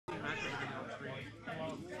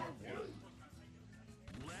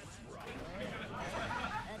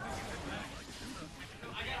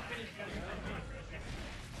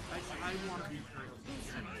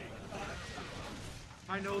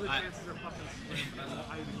know the chances are fucking slim, but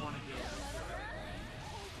I want to do it.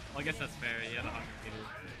 Well, I guess that's fair. He had 100 meters.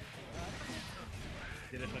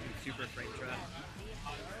 Did a fucking super frame trap.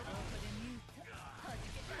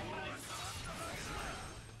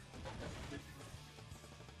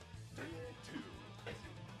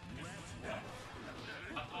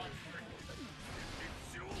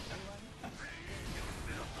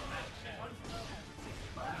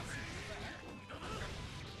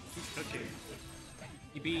 He's cooking.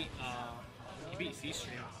 He beat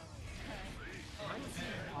C-Stream.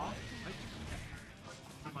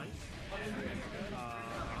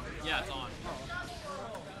 Yeah, it's on.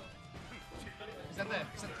 Is that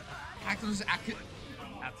Aktzinthor?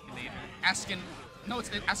 No, it's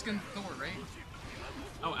Aktzinthor, right?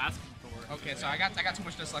 Oh, Aktzinthor. Okay, so I got too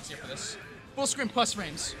much dyslexia for this. Full screen plus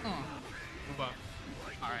frames. Move up.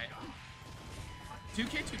 Alright.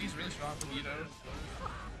 2K2D is really strong for me though.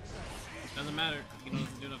 Doesn't matter. You can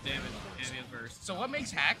do enough damage and he has burst. So what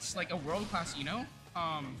makes hackz like a world class Eno?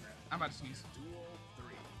 I'm about to sneeze.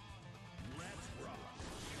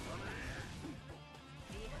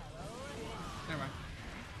 Never mind.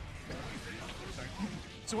 Sorry.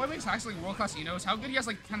 So what makes hackz like world class Eno is how good he has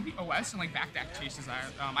like 10 OS and like backdash chases are.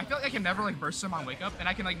 I feel like I can never like burst him on wake up, and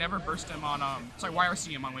I can like never burst him on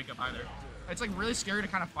YRC him on wake up either. It's like really scary to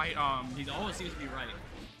kind of fight. He always seems to be right.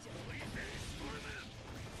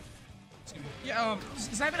 Yeah,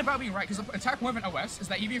 it's not even about being right, because the entire point of an OS is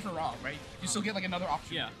that even if you're wrong, right, you still get like another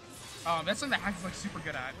option. Yeah. That's something that hackz is like super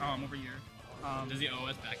good at over here. Does he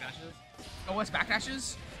OS backdashes? OS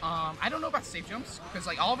backdashes? I don't know about safe jumps, because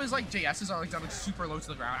like all of his like JSs are like done like super low to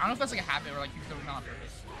the ground. I don't know if that's like a habit or like he's doing it on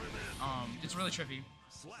purpose. It's really tricky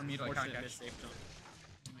for me to like kind of catch. Safe jump.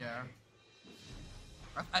 Yeah.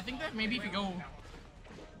 I think that maybe if you go,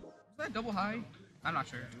 is that double high? I'm not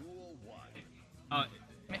sure.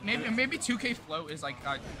 Maybe 2K float is like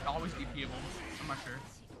always DPable. I'm not sure.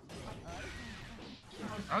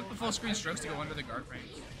 I like the full screen strokes to go under the guard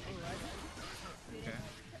frames. Okay.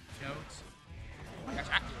 Jokes. Oh my gosh,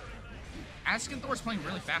 Aktzinthor's playing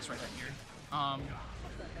really fast right here.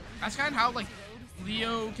 That's kind of how like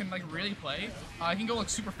Leo can like really play. He can go like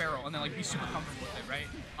super feral and then like be super comfortable with it, right?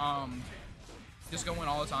 Just go in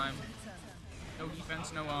all the time. No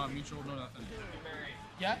defense, no mutual, no nothing.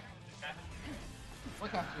 Yeah.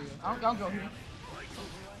 What calf do you? I don't go here.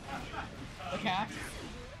 The calf?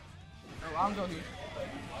 No, I don't go here.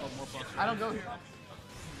 Oh, more plus. I don't go here.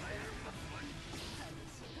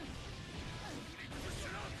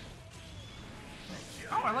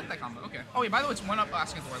 Oh, I like that combo. Okay. Oh, yeah, by the way, it's one up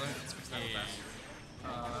Aktzinthor. Let me fix that real fast.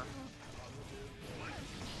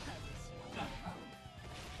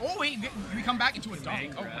 Oh, wait, we come back into a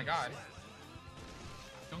dunk. Oh, my God.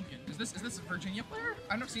 Duncan. Is this a Virginia player?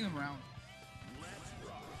 I've never seen them around.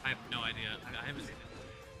 I have no idea. I haven't seen it.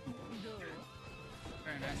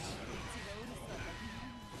 Very nice.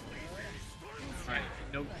 Alright,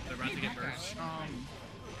 nope. They're about to get burst.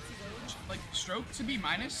 Like stroke to be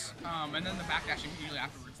minus, and then the backdash immediately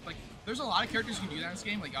afterwards. Like, there's a lot of characters who do that in this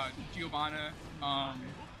game, like Giovanna,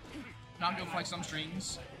 Nando for like some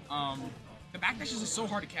strings. The backdash is so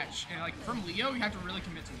hard to catch, and like from Leo, you have to really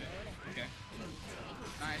commit to it. Okay.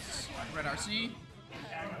 Nice. Red RC.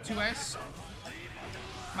 2S.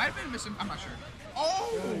 Might have been missing. I'm not sure.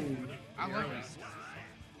 Oh! I like that.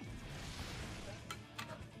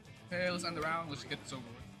 Hey, let's end the round. Let's get this over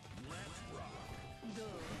with.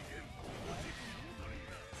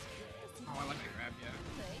 Oh, I like the grab, yeah.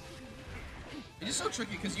 It's just so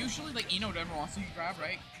tricky because usually, like, Eno never wants to grab,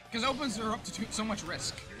 right? Because it opens her up to so much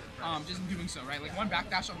risk just in doing so, right? Like, one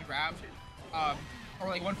backdash on the grab, or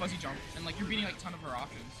like one fuzzy jump, and like you're beating like a ton of her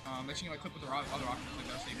options. That she can like clip with her other options, like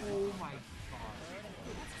that stable. Oh my god.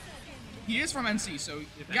 He is from NC, so you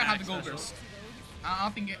gotta have the gold burst. I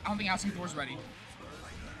don't think Aktzinthor's ready.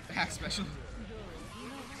 The hack special.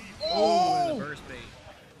 Oh, the burst bait.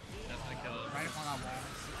 That's gonna kill it. Right up on that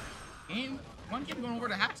wall. One game going over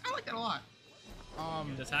to hackz. I like that a lot.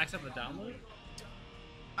 Does hackz have a download?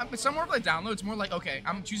 It's not more of like a download. It's more like, okay,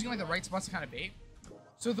 I'm choosing like the right spots to kind of bait.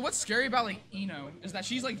 So what's scary about like Eno is that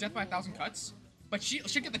she's like death by 1,000 cuts, but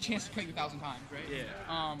she'll get the chance to cut you 1,000 times, right?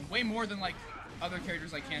 Yeah. Way more than like other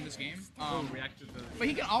characters like can in this game. React to the... But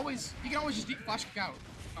he can always just deep flash kick out.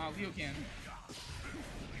 Leo can.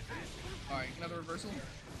 Alright, another reversal.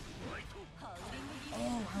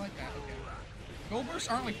 Oh, I like that. Okay. Gold bursts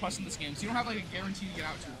aren't like plus in this game, so you don't have like a guarantee to get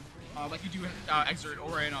out to them, like you do in Exert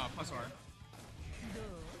or in plus R.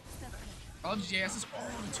 I love JS's. Oh,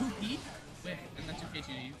 the 2P win, and then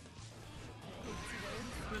 2K2D.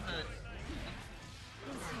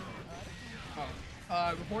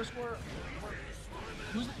 Report score.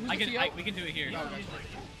 Who's I the can. TO? We can do it here. Oh, gotcha.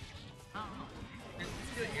 Let's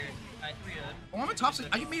do it here. Alright, 3-0. Oh, I'm a top 6.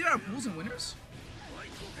 Are you made out of pools and winners?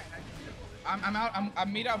 I'm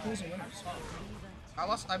made out of pools and winners. I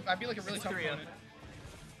lost. I beat like a really tough opponent.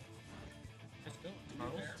 Let's go.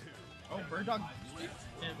 Charles. Oh, Bird Dog. Yeah,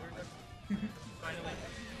 we're finally.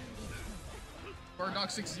 Bird Dog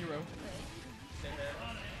 6-0.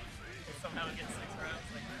 Somehow it gets 6 rounds.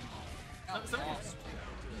 Like,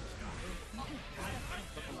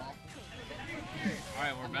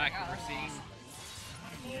 Alright, we're back. We're seeing.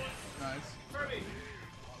 Nice.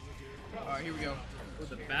 Alright, here we go.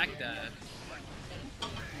 The back dash.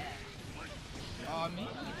 Me?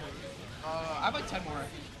 I have like 10 more.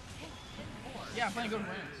 Yeah, I'm playing good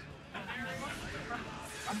wins.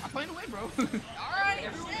 I'm playing to win, bro. alright,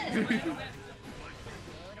 shit!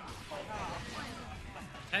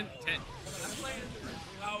 10.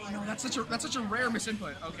 Oh no, that's such a rare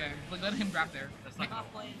misinput. Okay, like let him grab there. That's not gonna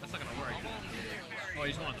work. Oh, you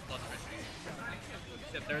just want the plus right.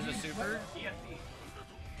 If there's a super.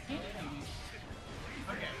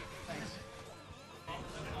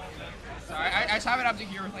 Sorry, I just have it up to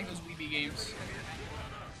here with like those weeby games.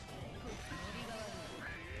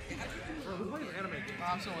 Bro, who plays anime games?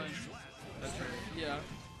 I'm still in. That's right. Yeah.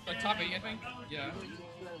 Like top 8, I think? Yeah.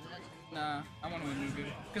 Nah, I want to win Mugu.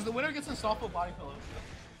 Because the winner gets a soft body pillow.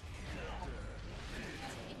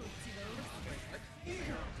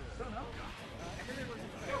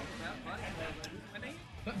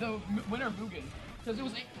 The winner of Mugen. Because it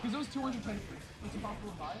was 210. It's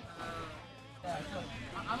impossible to buy. Yeah, so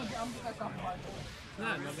I'm gonna get that soft body pillow. Isn't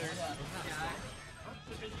that another?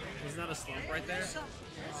 Isn't that a slump right there?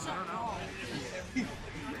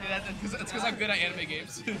 Yeah, it's because I'm good at anime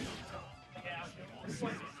games.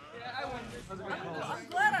 I'm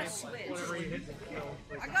glad I switched. Whenever you hit the kill.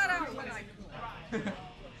 I got out when I could.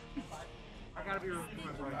 I gotta be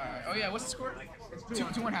my brother. Oh yeah, what's the score?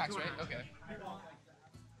 2-1 hackz, right? Okay.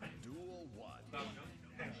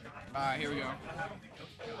 Alright, here we go.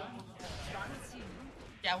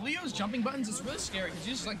 Yeah, Leo's jumping buttons is really scary because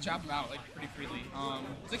you just like jab them out like pretty freely.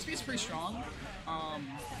 His XP is pretty strong.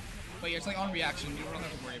 But yeah, it's like on reaction. You don't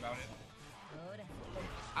have to worry about it.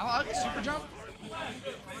 I like super jump.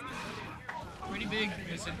 Pretty big.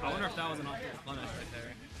 I wonder if that was an awful punish right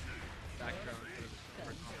there. Background.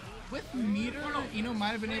 With meter,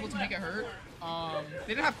 might have been able to make it hurt.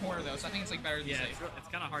 They didn't have corner though, so I think it's like better than Yeah, safe. it's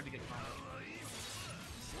kind of hard to get caught.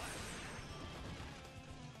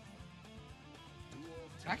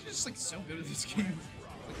 I'm actually just like so good at this game.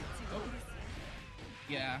 Oh.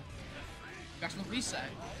 Yeah. Got some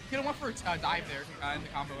reset. Could have went for a dive there in the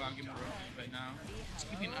combo without giving a rope, but no. Just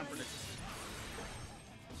keeping it unpredictable.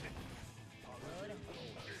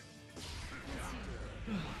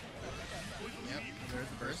 Yep, there's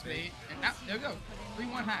the burst bait. And now, there we go.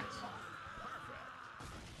 3-1 hackz.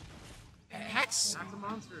 Hackz? That's a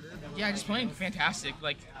monster, dude. Yeah, just playing fantastic.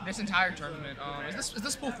 Like this entire tournament. Is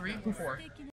this pool 3? Pool 4?